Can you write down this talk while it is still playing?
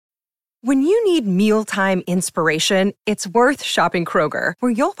When you need mealtime inspiration, it's worth shopping Kroger,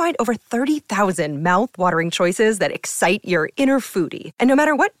 where you'll find over 30,000 mouth-watering choices that excite your inner foodie. And no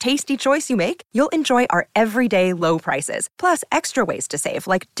matter what tasty choice you make, you'll enjoy our everyday low prices, plus extra ways to save,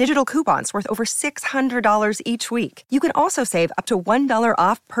 like digital coupons worth over $600 each week. You can also save up to $1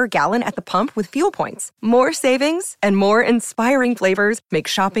 off per gallon at the pump with fuel points. More savings and more inspiring flavors make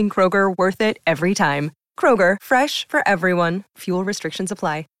shopping Kroger worth it every time. Kroger, fresh for everyone. Fuel restrictions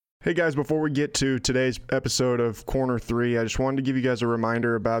apply. Hey guys, before we get to today's episode of Corner 3, I just wanted to give you guys a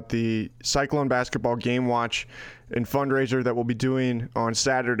reminder about the Cyclone Basketball Game Watch and fundraiser that we'll be doing on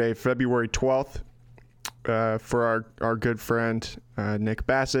Saturday, February 12th, for our good friend Nick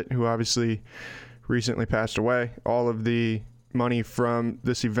Bassett, who obviously recently passed away. All of the money from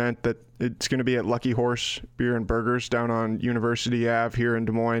this event, that it's going to be at Lucky Horse Beer and Burgers down on University Ave here in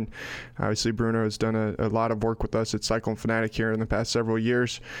Des Moines. Obviously, Bruno has done a lot of work with us at Cyclone Fanatic here in the past several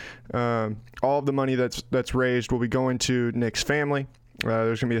years. All of the money that's raised will be going to Nick's family.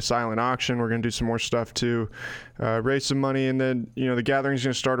 There's going to be a silent auction. We're going to do some more stuff to raise some money. And then, the gathering is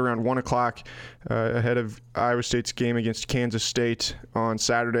going to start around 1 o'clock ahead of Iowa State's game against Kansas State on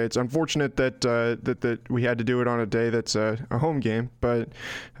Saturday. It's unfortunate that we had to do it on a day that's a home game, but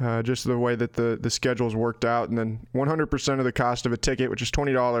just the way that the schedule's worked out. And then 100% of the cost of a ticket, which is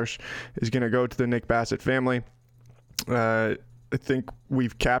 $20, is going to go to the Nick Bassett family. I think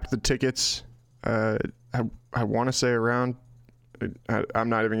we've capped the tickets, I want to say around, I'm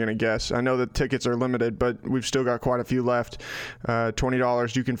not even going to guess. I know that tickets are limited, but we've still got quite a few left.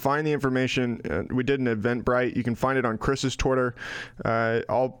 $20. You can find the information. We did an Eventbrite. You can find it on Chris's Twitter.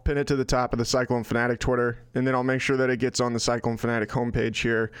 I'll pin it to the top of the Cyclone Fanatic Twitter, and then I'll make sure that it gets on the Cyclone Fanatic homepage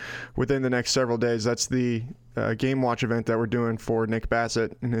here within the next several days. That's the Game Watch event that we're doing for Nick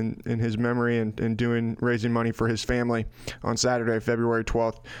Bassett and in his memory, and raising money for his family on Saturday, February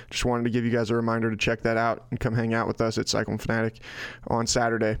 12th. Just wanted to give you guys a reminder to check that out and come hang out with us at Cyclone Fanatic on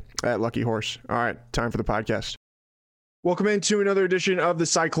Saturday at Lucky Horse. All right, time for the podcast. Welcome into another edition of the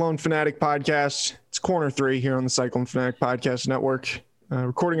Cyclone Fanatic podcast. It's Corner 3 here on the Cyclone Fanatic Podcast Network.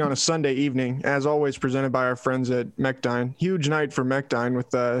 Recording on a Sunday evening, as always, presented by our friends at Mechdyne. Huge night for Mechdyne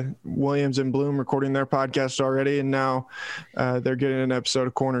with Williams and Bloom recording their podcast already, and now they're getting an episode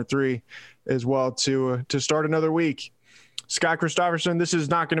of Corner 3 as well to start another week. Scott Christopherson, this is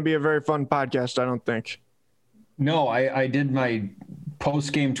not going to be a very fun podcast, I don't think. No, I did my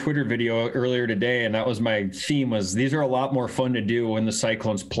post-game Twitter video earlier today, and that was my theme, was these are a lot more fun to do when the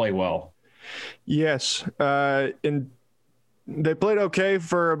Cyclones play well. Yes, and they played okay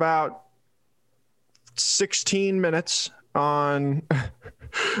for about 16 minutes on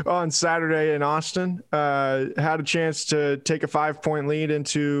Saturday in Austin. Had a chance to take a 5-point lead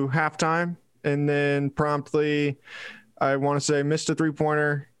into halftime, and then promptly, I want to say, missed a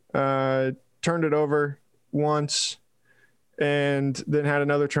three-pointer, turned it over once, and then had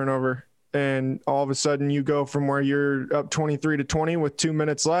another turnover. And all of a sudden, you go from where you're up 23-20 with 2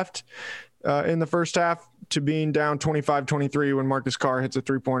 minutes left in the first half to being down 25-23 when Marcus Carr hits a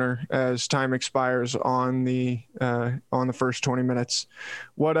three-pointer as time expires on the first 20 minutes.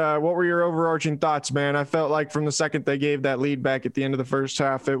 What were your overarching thoughts, man? I felt like from the second they gave that lead back at the end of the first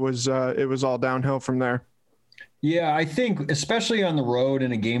half, it was all downhill from there. Yeah, I think especially on the road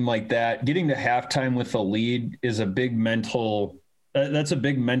in a game like that, getting to halftime with a lead is a big mental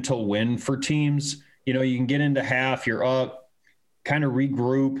win for teams. You can get into half, you're up, kind of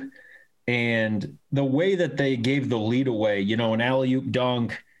regroup. And the way that they gave the lead away, an alley-oop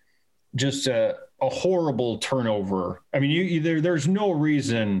dunk, just a horrible turnover. I mean, there's no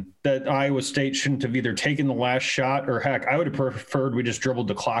reason that Iowa State shouldn't have either taken the last shot, or heck, I would have preferred we just dribbled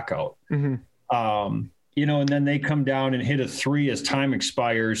the clock out. Mm-hmm. And then they come down and hit a three as time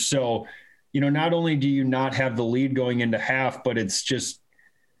expires. So, not only do you not have the lead going into half, but it's just,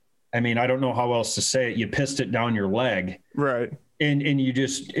 I mean, I don't know how else to say it. You pissed it down your leg. Right. And you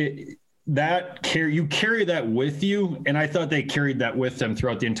just you carry that with you, and I thought they carried that with them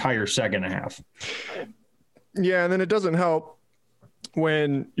throughout the entire second half. Yeah, and then it doesn't help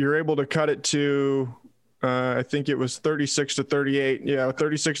when you're able to cut it to I think it was 36-38. Yeah,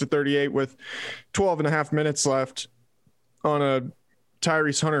 36-38 with 12 and a half minutes left on a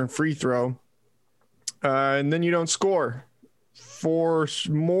Tyrese Hunter free throw. And then you don't score for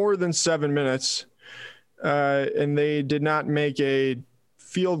more than 7 minutes. And they did not make a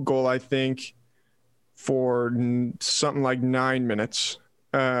field goal, I think, for something like 9 minutes.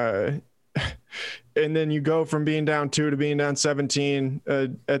 And then you go from being down 2 to being down 17.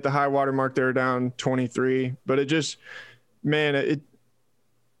 At the high water mark, they're down 23. But it just, man,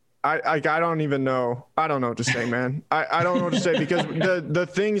 I don't even know. I don't know what to say, man. I don't know what to say because the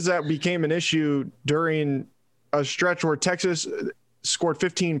things that became an issue during a stretch where Texas scored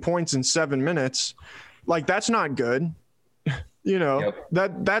 15 points in 7 minutes, like that's not good. You know,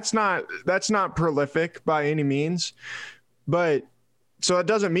 that's not prolific by any means. But so that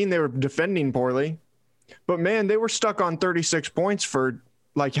doesn't mean they were defending poorly. But man, they were stuck on 36 points for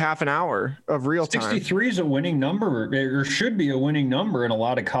like half an hour of real time. 63 is a winning number, or should be a winning number in a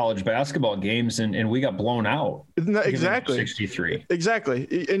lot of college basketball games, and we got blown out. Exactly. 63.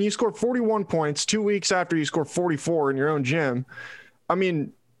 Exactly. And you scored 41 points 2 weeks after you scored 44 in your own gym. I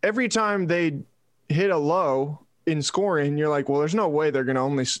mean, every time they hit a low in scoring, you're like, well, there's no way they're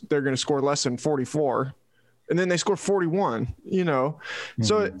going to score less than 44. And then they score 41, you know? Mm-hmm.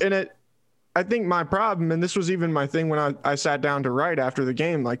 So, and I think my problem, and this was even my thing when I sat down to write after the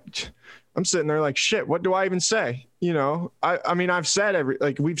game, like I'm sitting there like, shit, what do I even say? You know, I mean, I've said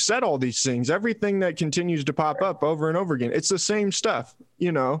we've said all these things, everything that continues to pop up over and over again. It's the same stuff,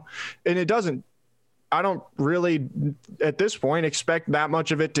 you know, and I don't really at this point expect that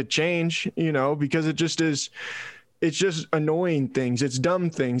much of it to change, you know, because it's just annoying things. It's dumb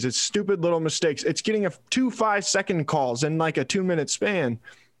things. It's stupid little mistakes. It's getting 2 5-second calls in like a 2-minute span.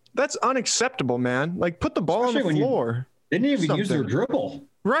 That's unacceptable, man. Like put the ball Especially on the floor. They didn't even use their dribble.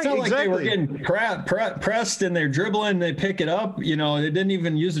 Right, it's not exactly. Like they were getting pressed and they're dribbling, they pick it up. You know, they didn't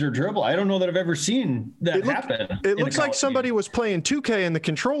even use their dribble. I don't know that I've ever seen that happen. It looks like somebody was playing 2K and the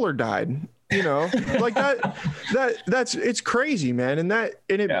controller died. You know, like that's it's crazy, man. And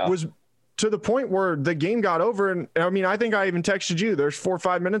it was to the point where the game got over. And I mean, I think I even texted you, there's 4 or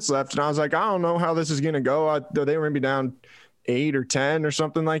 5 minutes left. And I was like, I don't know how this is going to go. They were going to be down 8 or 10 or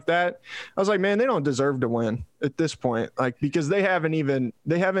something like that. I was like, man, they don't deserve to win at this point. Like, because they haven't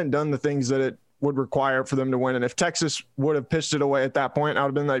done the things that it would require for them to win. And if Texas would have pissed it away at that point, I would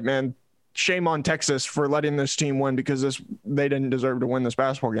have been like, man, shame on Texas for letting this team win because they didn't deserve to win this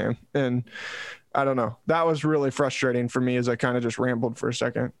basketball game. And I don't know. That was really frustrating for me as I kind of just rambled for a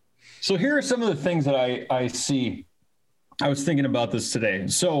second. So here are some of the things that I see. I was thinking about this today.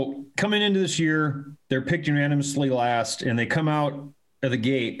 So coming into this year, they're picked unanimously last, and they come out of the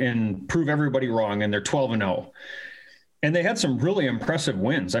gate and prove everybody wrong, and they're 12-0. And they had some really impressive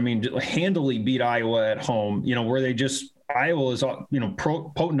wins. I mean, handily beat Iowa at home, you know, where Iowa is, you know,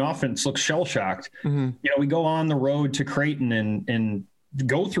 potent offense, looks shell-shocked. Mm-hmm. You know, we go on the road to Creighton and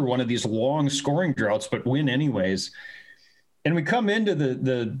go through one of these long scoring droughts, but win anyways. And we come into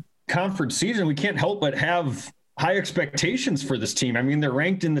the conference season, we can't help but have high expectations for this team. I mean, they're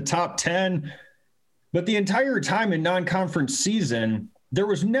ranked in the top 10, but the entire time in non-conference season, there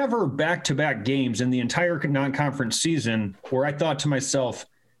was never back-to-back games in the entire non-conference season where I thought to myself,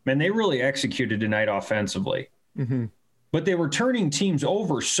 man, they really executed tonight offensively. Mm-hmm. But they were turning teams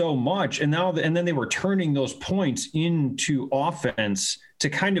over so much, and then they were turning those points into offense to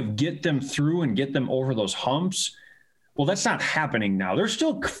kind of get them through and get them over those humps. Well, that's not happening now. They're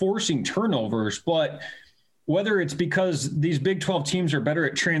still forcing turnovers, but whether it's because these Big 12 teams are better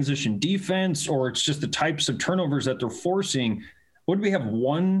at transition defense or it's just the types of turnovers that they're forcing, would we have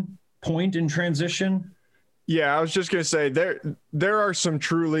 1 point in transition? Yeah, I was just going to say there are some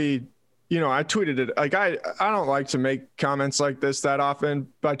truly, you know, I tweeted it. Like I don't like to make comments like this that often,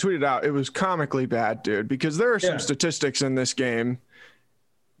 but I tweeted out, it was comically bad, dude, because there are some statistics in this game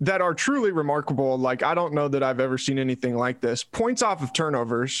that are truly remarkable. Like, I don't know that I've ever seen anything like this. Points off of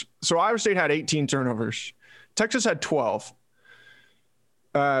turnovers. So Iowa State had 18 turnovers. Texas had 12,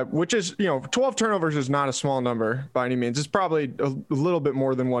 which is, you know, 12 turnovers is not a small number by any means. It's probably a little bit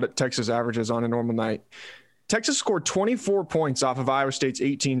more than what Texas averages on a normal night. Texas scored 24 points off of Iowa State's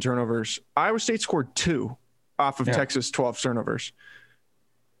 18 turnovers. Iowa State scored 2 off of Texas 12 turnovers.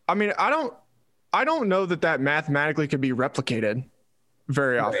 I mean, I don't know that mathematically could be replicated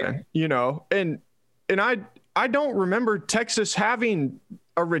very often, you know, and I don't remember Texas having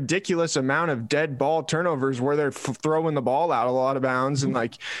a ridiculous amount of dead ball turnovers where they're throwing the ball out a lot of bounds and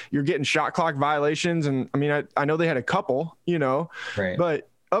like you're getting shot clock violations. And I mean, I know they had a couple, you know, but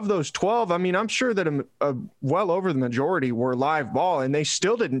of those 12, I mean, I'm sure that well over the majority were live ball and they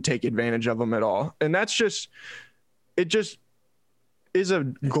still didn't take advantage of them at all. And it just is a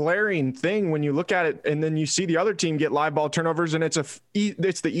glaring thing when you look at it and then you see the other team get live ball turnovers and it's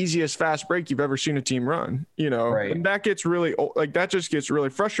the easiest fast break you've ever seen a team run, you know, and that gets really that just gets really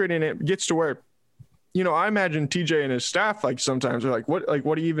frustrating. It gets to where, you know, I imagine TJ and his staff, like sometimes are like,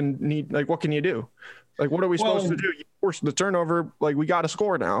 what do you even need? Like, what can you do? Like, what are we supposed to do? You force the turnover. Like, we got to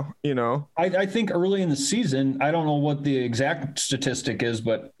score now, I think early in the season, I don't know what the exact statistic is,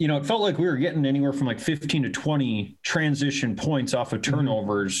 but, it felt like we were getting anywhere from like 15 to 20 transition points off of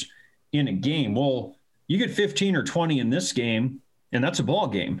turnovers in a game. Well, you get 15 or 20 in this game, and that's a ball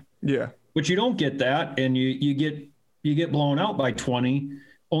game. Yeah. But you don't get that, and you get blown out by 20,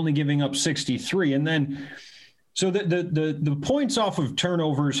 only giving up 63. And then so the points off of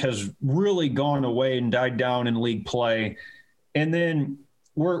turnovers has really gone away and died down in league play. And then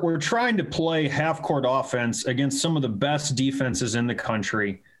we're trying to play half-court offense against some of the best defenses in the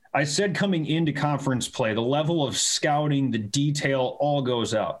country. I said coming into conference play, the level of scouting, the detail all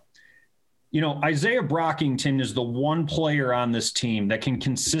goes up. Isaiah Brockington is the one player on this team that can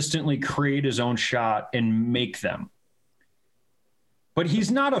consistently create his own shot and make them. But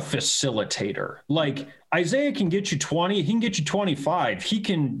he's not a facilitator. Like, Isaiah can get you 20, he can get you 25. He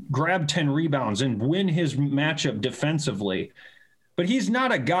can grab 10 rebounds and win his matchup defensively. But he's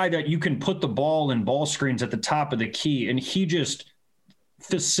not a guy that you can put the ball in ball screens at the top of the key, and he just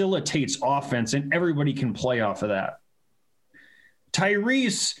facilitates offense, and everybody can play off of that.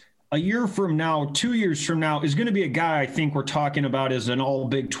 Tyrese, a year from now, 2 years from now, is going to be a guy I think we're talking about as an all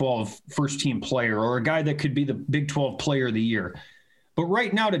Big 12 first-team player, or a guy that could be the Big 12 player of the year. But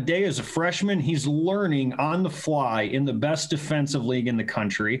right now, today, as a freshman, he's learning on the fly in the best defensive league in the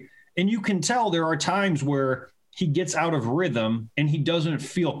country. And you can tell there are times where he gets out of rhythm and he doesn't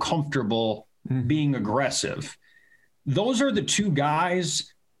feel comfortable being aggressive. Those are the two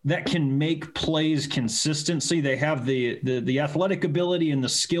guys that can make plays consistently. They have the athletic ability and the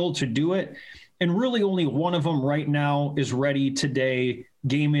skill to do it. And really only one of them right now is ready today,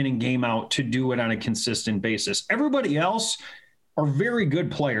 game in and game out, to do it on a consistent basis. Everybody else are very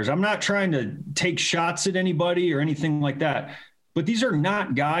good players. I'm not trying to take shots at anybody or anything like that, but these are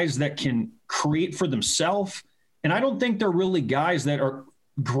not guys that can create for themselves. And I don't think they're really guys that are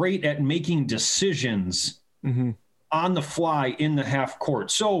great at making decisions on the fly in the half court.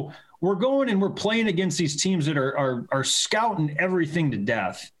 So we're going and we're playing against these teams that are scouting everything to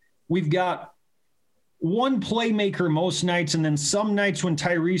death. We've got one playmaker most nights, and then some nights when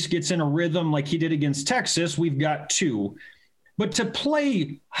Tyrese gets in a rhythm like he did against Texas, we've got two. But to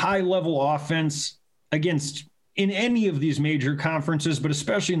play high-level offense against in any of these major conferences, but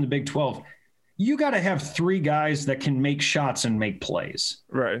especially in the Big 12, you got to have three guys that can make shots and make plays.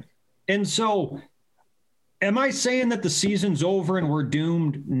 Right. And so am I saying that the season's over and we're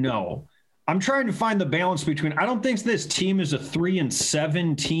doomed? No. I'm trying to find the balance between, I don't think this team is a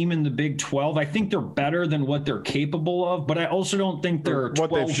 3-7 team in the Big 12. I think they're better than what they're capable of, but I also don't think they're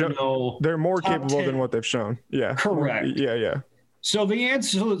 12-0. They're more capable 10. Than what they've shown. Yeah. Correct. Yeah. So the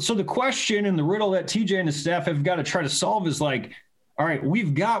answer, so the question and the riddle that TJ and his staff have got to try to solve is like, all right,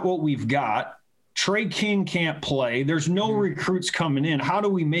 we've got what we've got. Trey King can't play. There's no recruits coming in. How do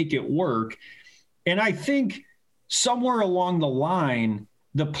we make it work? And I think somewhere along the line,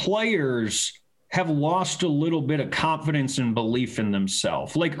 the players have lost a little bit of confidence and belief in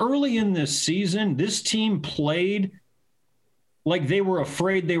themselves. Like early in this season, this team played like they were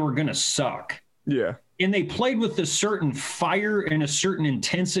afraid they were going to suck. Yeah. And they played with a certain fire and a certain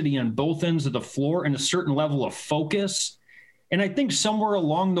intensity on both ends of the floor and a certain level of focus. And I think somewhere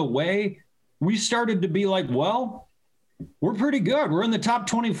along the way, we started to be like, well, we're pretty good. We're in the top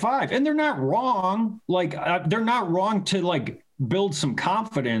 25. And they're not wrong. Like, they're not wrong to, like, build some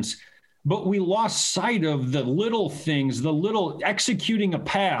confidence. But we lost sight of the little things, the little executing a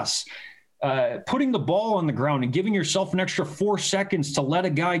pass, putting the ball on the ground and giving yourself an extra 4 seconds to let a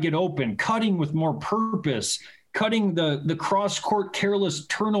guy get open, cutting with more purpose, cutting the cross-court careless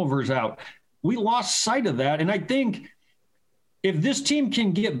turnovers out. We lost sight of that. And I think if this team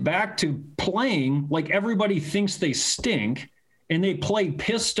can get back to playing like everybody thinks they stink and they play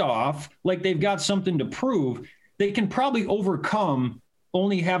pissed off, like they've got something to prove, they can probably overcome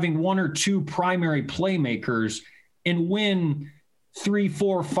only having one or two primary playmakers and win 3,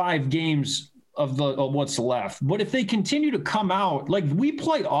 4, 5 games of what's left. But if they continue to come out, like we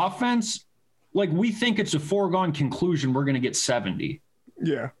play offense, like we think it's a foregone conclusion, we're going to get 70.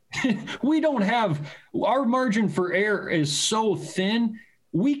 Yeah. We don't have, our margin for error is so thin.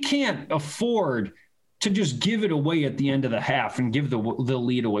 We can't afford to just give it away at the end of the half and give the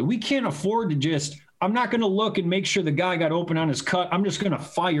lead away. We can't afford to just, I'm not going to look and make sure the guy got open on his cut. I'm just going to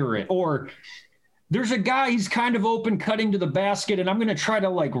fire it. Or there's a guy, he's kind of open cutting to the basket, and I'm going to try to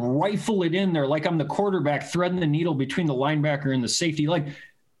like rifle it in there like I'm the quarterback threading the needle between the linebacker and the safety. Like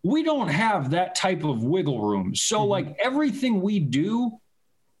we don't have that type of wiggle room. So like everything we do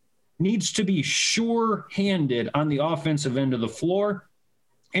needs to be sure-handed on the offensive end of the floor.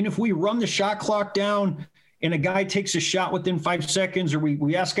 And if we run the shot clock down and a guy takes a shot within 5 seconds, or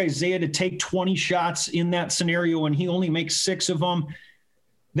we ask Isaiah to take 20 shots in that scenario and he only makes 6 of them,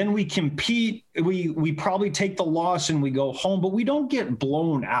 then we compete. We probably take the loss and we go home, but we don't get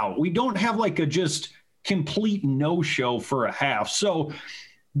blown out. We don't have like a just complete no-show for a half. So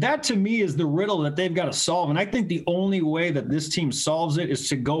that to me is the riddle that they've got to solve. And I think the only way that this team solves it is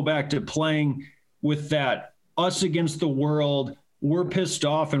to go back to playing with that us against the world. We're pissed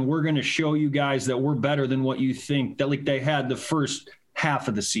off and we're going to show you guys that we're better than what you think, that like they had the first half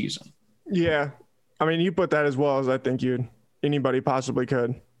of the season. Yeah. I mean, you put that as well as I think anybody possibly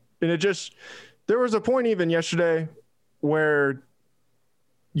could. And there was a point even yesterday where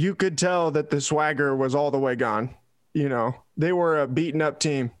you could tell that the swagger was all the way gone. You know, they were a beaten up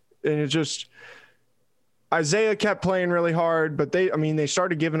team, and Isaiah kept playing really hard, but they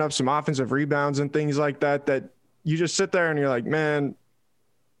started giving up some offensive rebounds and things like that you just sit there and you're like, man,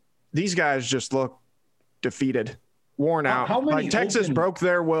 these guys just look defeated, worn out. Like Texas broke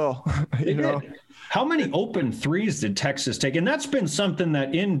their will, you know. How many open threes did Texas take? And that's been something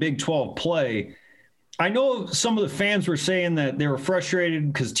that in Big 12 play, I know some of the fans were saying that they were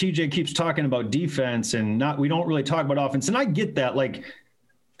frustrated because TJ keeps talking about defense and we don't really talk about offense. And I get that. Like,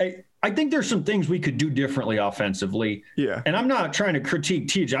 I think there's some things we could do differently offensively. Yeah. And I'm not trying to critique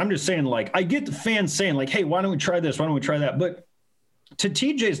TJ. I'm just saying, like, I get the fans saying, like, hey, why don't we try this? Why don't we try that? But to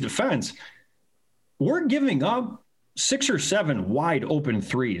TJ's defense, we're giving up 6 or 7 wide open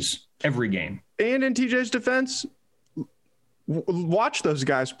threes every game. And in TJ's defense, watch those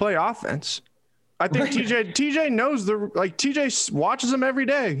guys play offense. I think TJ knows TJ watches them every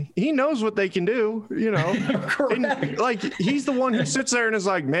day. He knows what they can do, you know. And like he's the one who sits there and is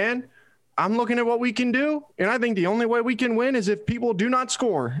like, man, I'm looking at what we can do, and I think the only way we can win is if people do not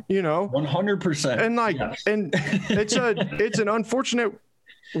score, you know. 100%. And like, yes. And it's an unfortunate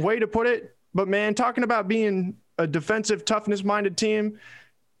way to put it, but man, talking about being a defensive, toughness-minded team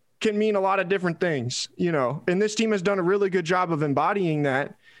can mean a lot of different things, you know. And this team has done a really good job of embodying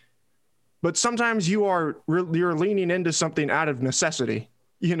that. But sometimes you're leaning into something out of necessity,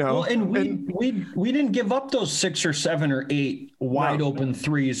 you know. Well, and we didn't give up those 6 or 7 or 8 wide open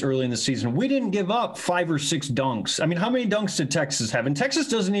threes early in the season. We didn't give up 5 or 6 dunks. I mean, how many dunks did Texas have? And Texas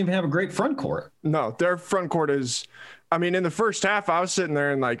doesn't even have a great front court. No, their front court is. I mean, in the first half, I was sitting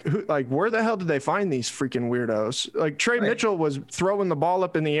there and like, where the hell did they find these freaking weirdos? Like Trey Mitchell was throwing the ball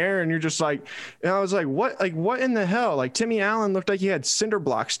up in the air, and you're just like, and I was like, what in the hell? Like Timmy Allen looked like he had cinder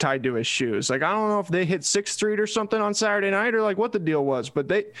blocks tied to his shoes. Like I don't know if they hit 6th Street or something on Saturday night or like what the deal was, but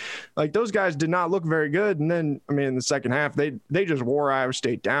those guys did not look very good. And then I mean, in the second half, they just wore Iowa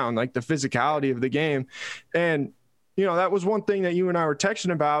State down, like the physicality of the game, and you know that was one thing that you and I were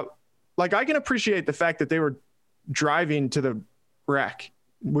texting about. Like I can appreciate the fact that they were driving to the rack,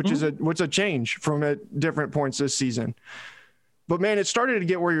 which is a change from at different points this season. But man, it started to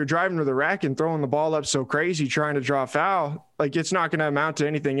get where you're driving to the rack and throwing the ball up so crazy, trying to draw a foul. Like it's not going to amount to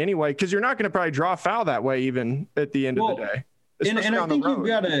anything anyway, because you're not going to probably draw a foul that way even at the end of the day. And I think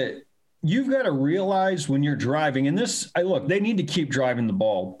you've got to realize when you're driving, and they need to keep driving the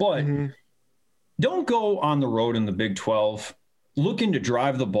ball, but don't go on the road in the Big 12 looking to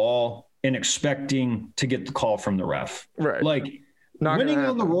drive the ball and expecting to get the call from the ref. Right. Like winning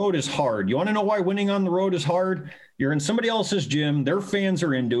on the road is hard. You want to know why winning on the road is hard? You're in somebody else's gym. Their fans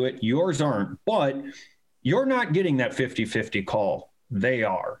are into it. Yours aren't. But you're not getting that 50-50 call. They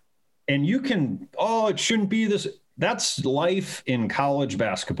are. And you can, it shouldn't be this. That's life in college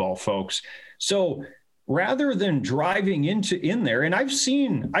basketball, folks. So rather than driving in there, and I've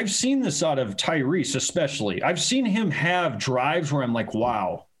seen this out of Tyrese especially. I've seen him have drives where I'm like,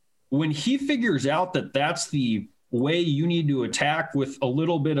 wow. When he figures out that that's the way you need to attack with a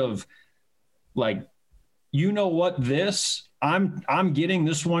little bit of like, you know what, I'm getting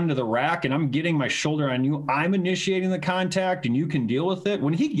this one to the rack and I'm getting my shoulder on you. I'm initiating the contact and you can deal with it.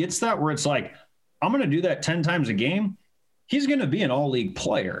 When he gets that, where it's like, I'm going to do that 10 times a game, he's going to be an all-league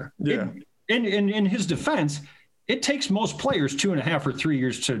player. Yeah. In his defense, it takes most players 2.5 or 3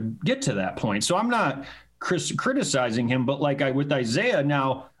 years to get to that point. So I'm not criticizing him, but like with Isaiah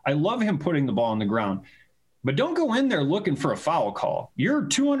now, I love him putting the ball on the ground, but don't go in there looking for a foul call. You're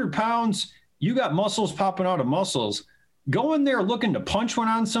 200 pounds. You got muscles popping out of muscles. Go in there looking to punch one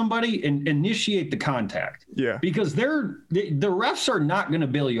on somebody and initiate the contact. Yeah. Because the refs are not going to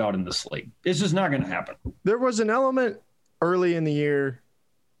bail you out in this league. It's just not going to happen. There was an element early in the year.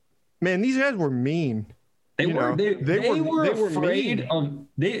 Man, these guys were mean. They were afraid of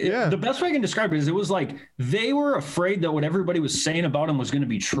the best way I can describe it is it was like they were afraid that what everybody was saying about them was going to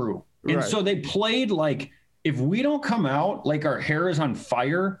be true. And so they played like if we don't come out like our hair is on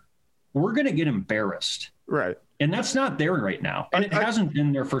fire, we're going to get embarrassed. Right. And that's not there right now. And it hasn't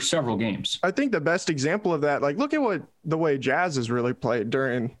been there for several games. I think the best example of that, like, look at the way Jazz has really played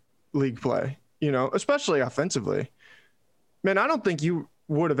during league play, especially offensively. Man, I don't think you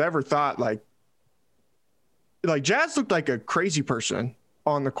would have ever thought like Jazz looked like a crazy person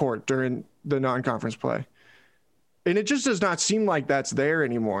on the court during the non-conference play. And it just does not seem like that's there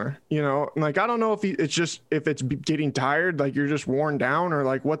anymore. Like, I don't know if it's getting tired, like you're just worn down, or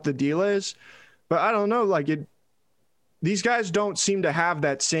like what the deal is, but I don't know. Like these guys don't seem to have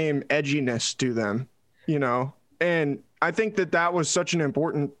that same edginess to them, and I think that was such an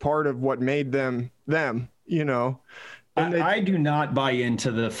important part of what made them, I do not buy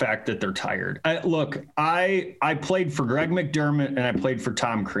into the fact that they're tired. I played for Greg McDermott and I played for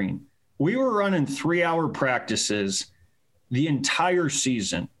Tom Crean. We were running 3-hour practices the entire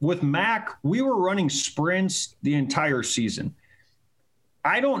season. With Mac, we were running sprints the entire season.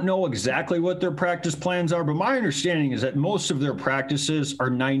 I don't know exactly what their practice plans are, but my understanding is that most of their practices are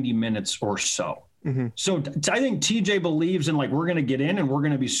 90 minutes or so. Mm-hmm. So I think TJ believes in, like, we're going to get in and we're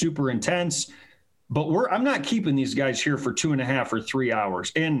going to be super intense, but I'm not keeping these guys here for 2.5 or 3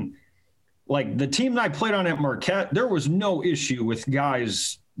 hours. And like the team that I played on at Marquette, there was no issue with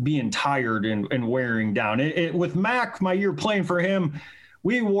guys being tired and wearing down. With Mac, my year playing for him,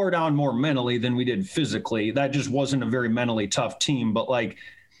 we wore down more mentally than we did physically. That just wasn't a very mentally tough team. But like,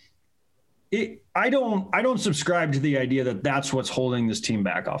 I don't subscribe to the idea that that's what's holding this team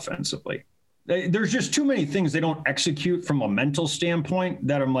back offensively. There's just too many things they don't execute from a mental standpoint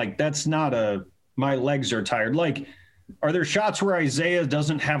that I'm like, that's not my legs are tired. Like, are there shots where Isaiah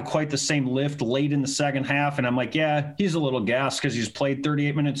doesn't have quite the same lift late in the second half? And I'm like, yeah, he's a little gassed because he's played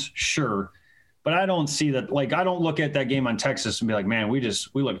 38 minutes. Sure. But I don't see that. Like, I don't look at that game on Texas and be like, man, we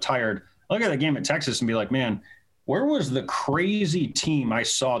look tired. I look at the game at Texas and be like, man, where was the crazy team I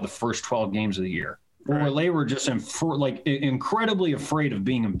saw the first 12 games of the year? Right. Where they were just incredibly afraid of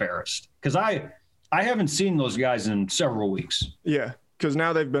being embarrassed. Because I haven't seen those guys in several weeks. Yeah, because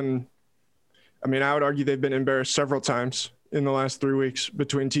now I would argue they've been embarrassed several times in the last 3 weeks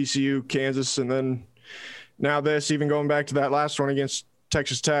between TCU, Kansas, and then now this, even going back to that last one against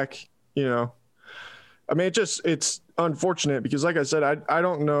Texas Tech, it's unfortunate because, like I said, I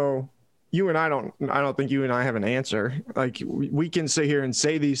don't know. I don't think you and I have an answer. Like, we can sit here and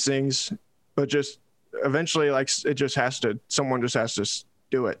say these things, but just eventually, like, someone just has to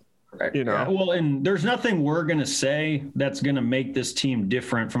do it. Right. Yeah, well, and there's nothing we're going to say that's going to make this team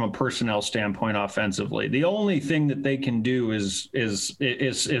different from a personnel standpoint offensively. The only thing that they can do is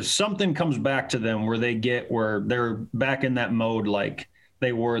if something comes back to them where they're back in that mode like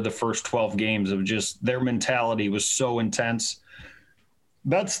they were the first 12 games of just their mentality was so intense.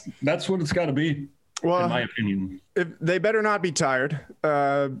 That's what it's got to be, in my opinion. If they better not be tired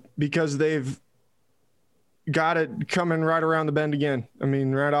because they've got it coming right around the bend again. I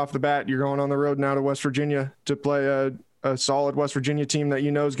mean, right off the bat, you're going on the road now to West Virginia to play a solid West Virginia team that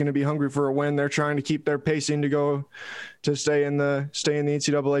is going to be hungry for a win. They're trying to keep their pacing to stay in the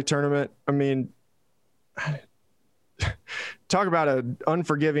NCAA tournament. I mean, talk about an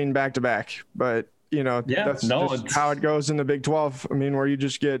unforgiving back-to-back, but that's just how it goes in the Big 12. I mean, where you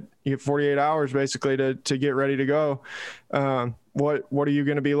just get 48 hours basically to get ready to go. What are you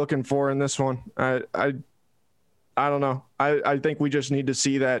going to be looking for in this one? I don't know. I think we just need to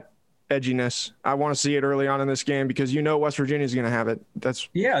see that edginess. I want to see it early on in this game because West Virginia is going to have it.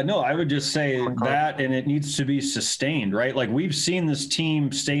 I would just say that, and it needs to be sustained, right? Like, we've seen this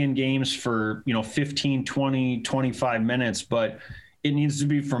team stay in games for 15, 20, 25 minutes, but it needs to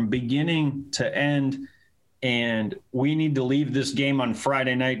be from beginning to end. And we need to leave this game on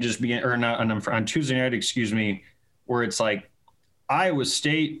Friday night, on Tuesday night, where it's like Iowa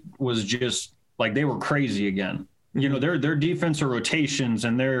State was just like, they were crazy again. Their defensive rotations,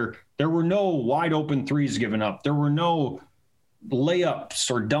 and there were no wide open threes given up. There were no layups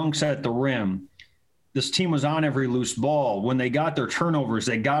or dunks at the rim. This team was on every loose ball. When they got their turnovers,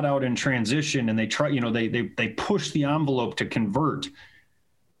 they got out in transition and they they pushed the envelope to convert.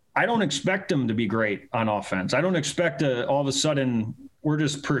 I don't expect them to be great on offense. I don't expect all of a sudden we're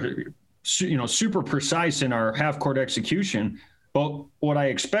just super precise in our half court execution. But what I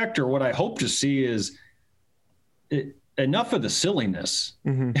expect, or what I hope to see, is enough of the silliness.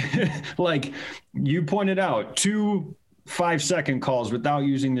 Mm-hmm. Like you pointed out, 2 5-second calls without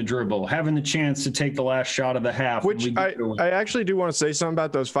using the dribble, having the chance to take the last shot of the half. Which I actually do want to say something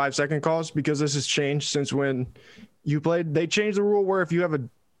about those 5-second calls, because this has changed since when you played. They changed the rule where if you have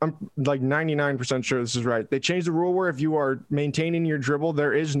I'm like 99% sure this is right. They changed the rule where if you are maintaining your dribble,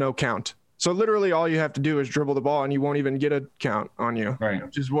 there is no count. So literally all you have to do is dribble the ball and you won't even get a count on you. Right.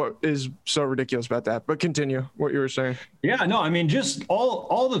 Which is what is so ridiculous about that. But continue what you were saying. Yeah, no, I mean, just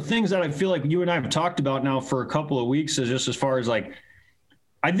all the things that I feel like you and I have talked about now for a couple of weeks is just as far as like,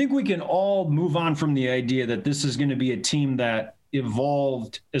 I think we can all move on from the idea that this is going to be a team that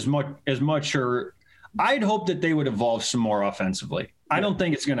evolved as much, or I'd hope that they would evolve some more offensively. I don't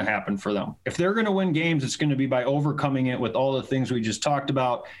think it's going to happen for them. If they're going to win games, it's going to be by overcoming it with all the things we just talked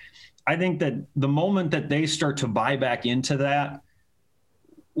about. I think that the moment that they start to buy back into that,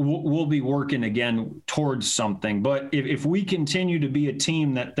 we'll be working again towards something. But if we continue to be a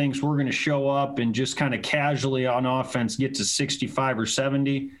team that thinks we're going to show up and just kind of casually on offense get to 65 or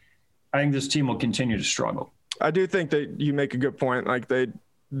 70, I think this team will continue to struggle. I do think that you make a good point. Like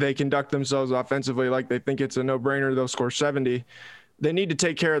they conduct themselves offensively like they think it's a no-brainer. They'll score 70. They need to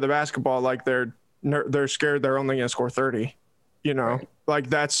take care of the basketball like they're scared they're only going to score 30. You know, right. Like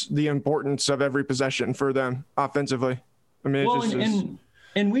that's the importance of every possession for them offensively. I mean, well,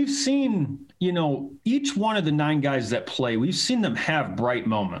 and we've seen, you know, each one of the 9 guys that play, we've seen them have bright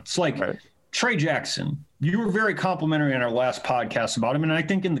moments. Like right. Trey Jackson, you were very complimentary on our last podcast about him. And I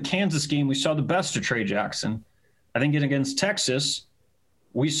think in the Kansas game, we saw the best of Trey Jackson. I think against Texas,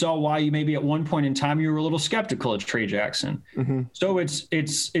 we saw why you maybe at one point in time you were a little skeptical of Trey Jackson. Mm-hmm. So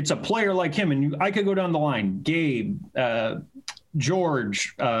it's a player like him, and I could go down the line, Gabe,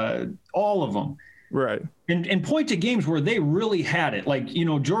 George, all of them. Right. And point to games where they really had it. Like, you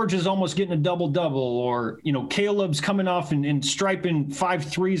know, George is almost getting a double-double, or, you know, Caleb's coming off and striping 5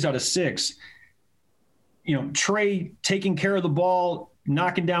 threes out of 6. You know, Trey taking care of the ball,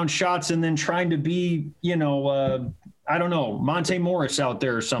 knocking down shots, and then trying to be, you know, I don't know, Monte Morris out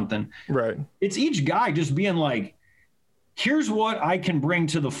there or something. Right. It's each guy just being like, here's what I can bring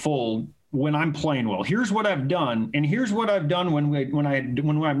to the fold when I'm playing well. Here's what I've done, and here's what I've done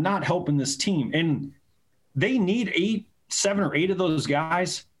when I'm not helping this team. And they need 7 or 8 of those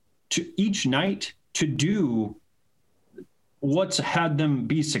guys to each night to do what's had them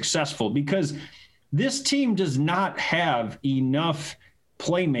be successful, because this team does not have enough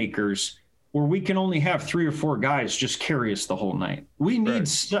playmakers where we can only have 3 or 4 guys just carry us the whole night. We need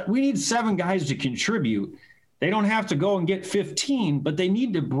 7 guys to contribute. They don't have to go and get 15, but they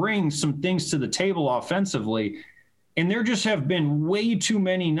need to bring some things to the table offensively. And there just have been way too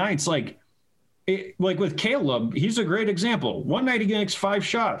many nights. Like with Caleb, he's a great example. One night he makes 5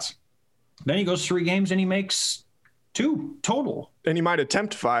 shots. Then he goes 3 games and he makes 2 total. And he might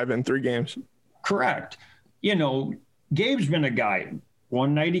attempt 5 in 3 games. Correct. You know, Gabe's been a guy.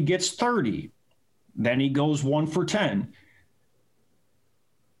 One night he gets 30. Then he goes 1 for 10.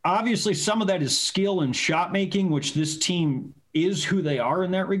 Obviously, some of that is skill and shot making, which this team is who they are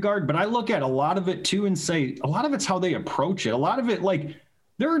in that regard. But I look at a lot of it too and say a lot of it's how they approach it. A lot of it, like,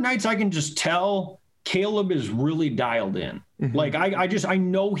 there are nights I can just tell Caleb is really dialed in. Mm-hmm. Like I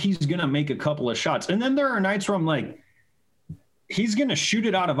know he's going to make a couple of shots. And then there are nights where I'm like, he's going to shoot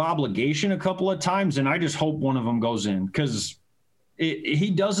it out of obligation a couple of times. And I just hope one of them goes in, because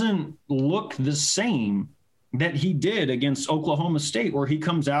he doesn't look the same that he did against Oklahoma State, where he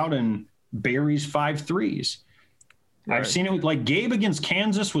comes out and buries 5 threes. Right. I've seen it with, like, Gabe against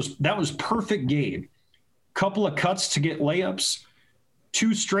Kansas was perfect Gabe. Couple of cuts to get layups,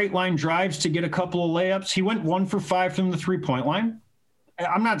 2 straight line drives to get a couple of layups. He went 1 for 5 from the 3-point line.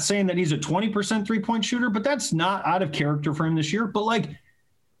 I'm not saying that he's a 20% 3-point shooter, but that's not out of character for him this year. But, like,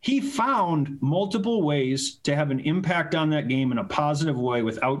 he found multiple ways to have an impact on that game in a positive way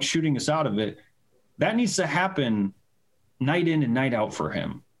without shooting us out of it. That needs to happen night in and night out for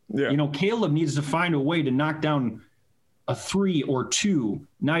him. Yeah. You know, Caleb needs to find a way to knock down a 3 or 2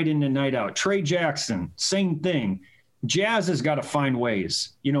 night in and night out. Trey Jackson, same thing. Jazz has got to find ways.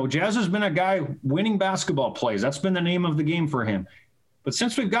 You know, Jazz has been a guy winning basketball plays. That's been the name of the game for him. But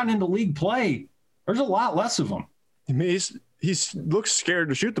since we've gotten into league play, there's a lot less of them. I mean, he looks scared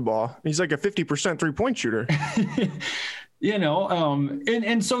to shoot the ball. He's like a 50% 3-point shooter. You know,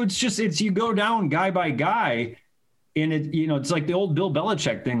 and so it's you go down guy by guy, and it's like the old Bill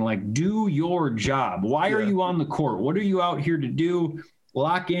Belichick thing, like, do your job. Why are you on the court? What are you out here to do?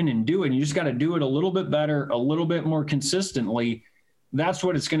 Lock in and do it. And you just got to do it a little bit better, a little bit more consistently. That's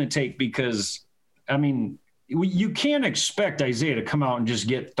what it's going to take, because, I mean, you can't expect Isaiah to come out and just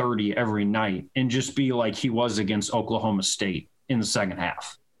get 30 every night and just be like he was against Oklahoma State in the second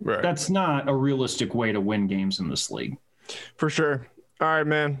half. Right. That's not a realistic way to win games in this league. For sure. All right,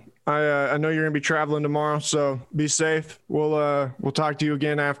 man. I know you're going to be traveling tomorrow, so be safe. We'll talk to you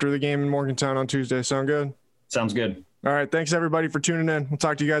again after the game in Morgantown on Tuesday. Sound good? Sounds good. All right. Thanks, everybody, for tuning in. We'll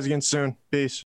talk to you guys again soon. Peace.